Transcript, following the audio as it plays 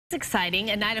Exciting,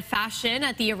 a night of fashion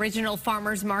at the original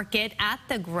farmers market at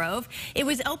the Grove. It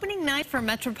was opening night for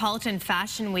Metropolitan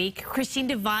Fashion Week. Christine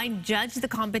Devine judged the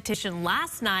competition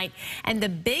last night, and the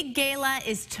big gala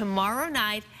is tomorrow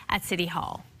night at City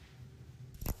Hall.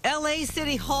 LA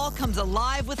City Hall comes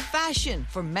alive with fashion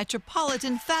for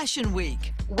Metropolitan Fashion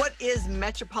Week. What is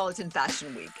Metropolitan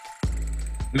Fashion Week?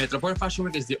 Metropolitan Fashion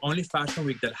Week is the only fashion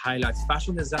week that highlights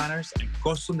fashion designers and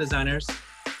costume designers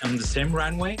on the same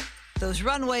runway. Those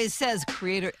runways, says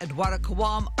creator Eduardo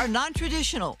Kawam, are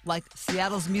non-traditional, like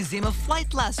Seattle's Museum of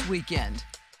Flight last weekend.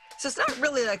 So it's not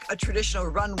really like a traditional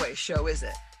runway show, is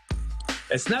it?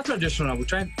 It's not traditional.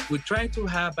 We try to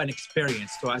have an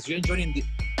experience. So as you're enjoying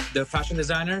the fashion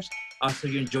designers, also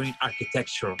you're enjoying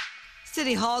architecture.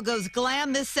 City Hall goes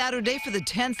glam this Saturday for the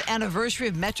 10th anniversary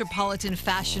of Metropolitan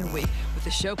Fashion Week, with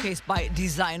a showcase by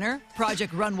designer,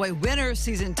 Project Runway winner,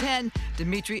 Season 10,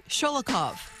 Dmitry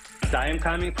Sholikov. I am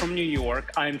coming from New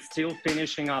York. I'm still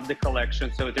finishing up the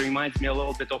collection, so it reminds me a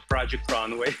little bit of Project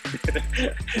Runway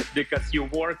because you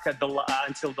work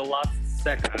until the last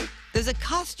second. There's a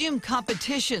costume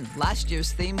competition. Last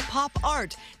year's theme, pop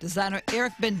art. Designer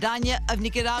Eric Bendaña of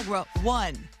Nicaragua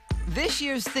won. This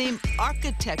year's theme,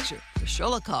 architecture, for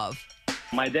Sholikov.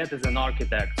 My dad is an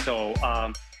architect, so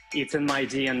it's in my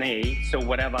DNA. So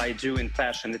whatever I do in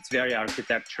fashion, it's very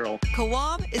architectural.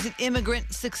 Kawam is an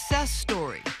immigrant success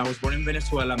story. I was born in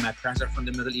Venezuela. My parents are from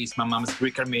the Middle East. My mom is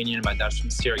Greek Armenian. My dad's from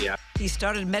Syria. He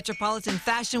started Metropolitan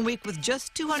Fashion Week with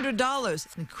just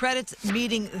 $200 and credits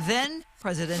meeting then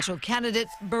presidential candidate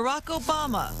Barack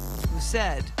Obama, who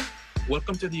said,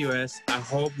 "Welcome to the U.S. I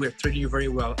hope we're treating you very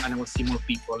well, and I will see more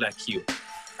people like you."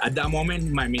 At that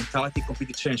moment, my mentality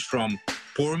completely changed from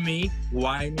poor me,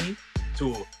 why me,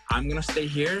 to I'm going to stay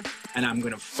here and I'm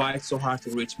going to fight so hard to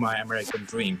reach my American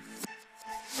dream.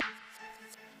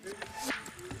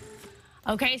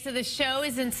 Okay, so the show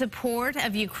is in support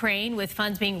of Ukraine with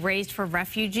funds being raised for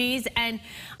refugees, and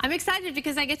I'm excited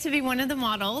because I get to be one of the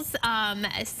models.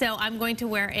 So I'm going to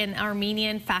wear an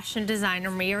Armenian fashion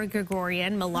designer, Mayor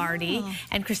Gregorian Milardi,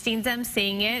 and Christine's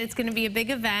emceeing it. It's going to be a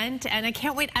big event, and I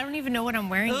can't wait. I don't even know what I'm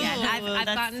wearing yet. I've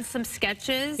gotten some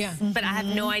sketches, but I have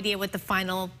no idea what the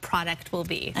final product will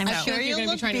be. I'm sure you're going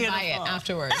to be trying to buy it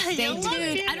afterwards. Stay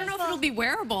tuned. I don't know if it'll be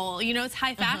wearable. You know, it's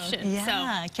high fashion.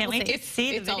 Yeah, I can't wait to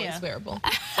see the video. It's always wearable.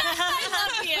 I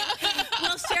love you.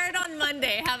 We'll share it on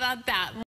Monday. How about that?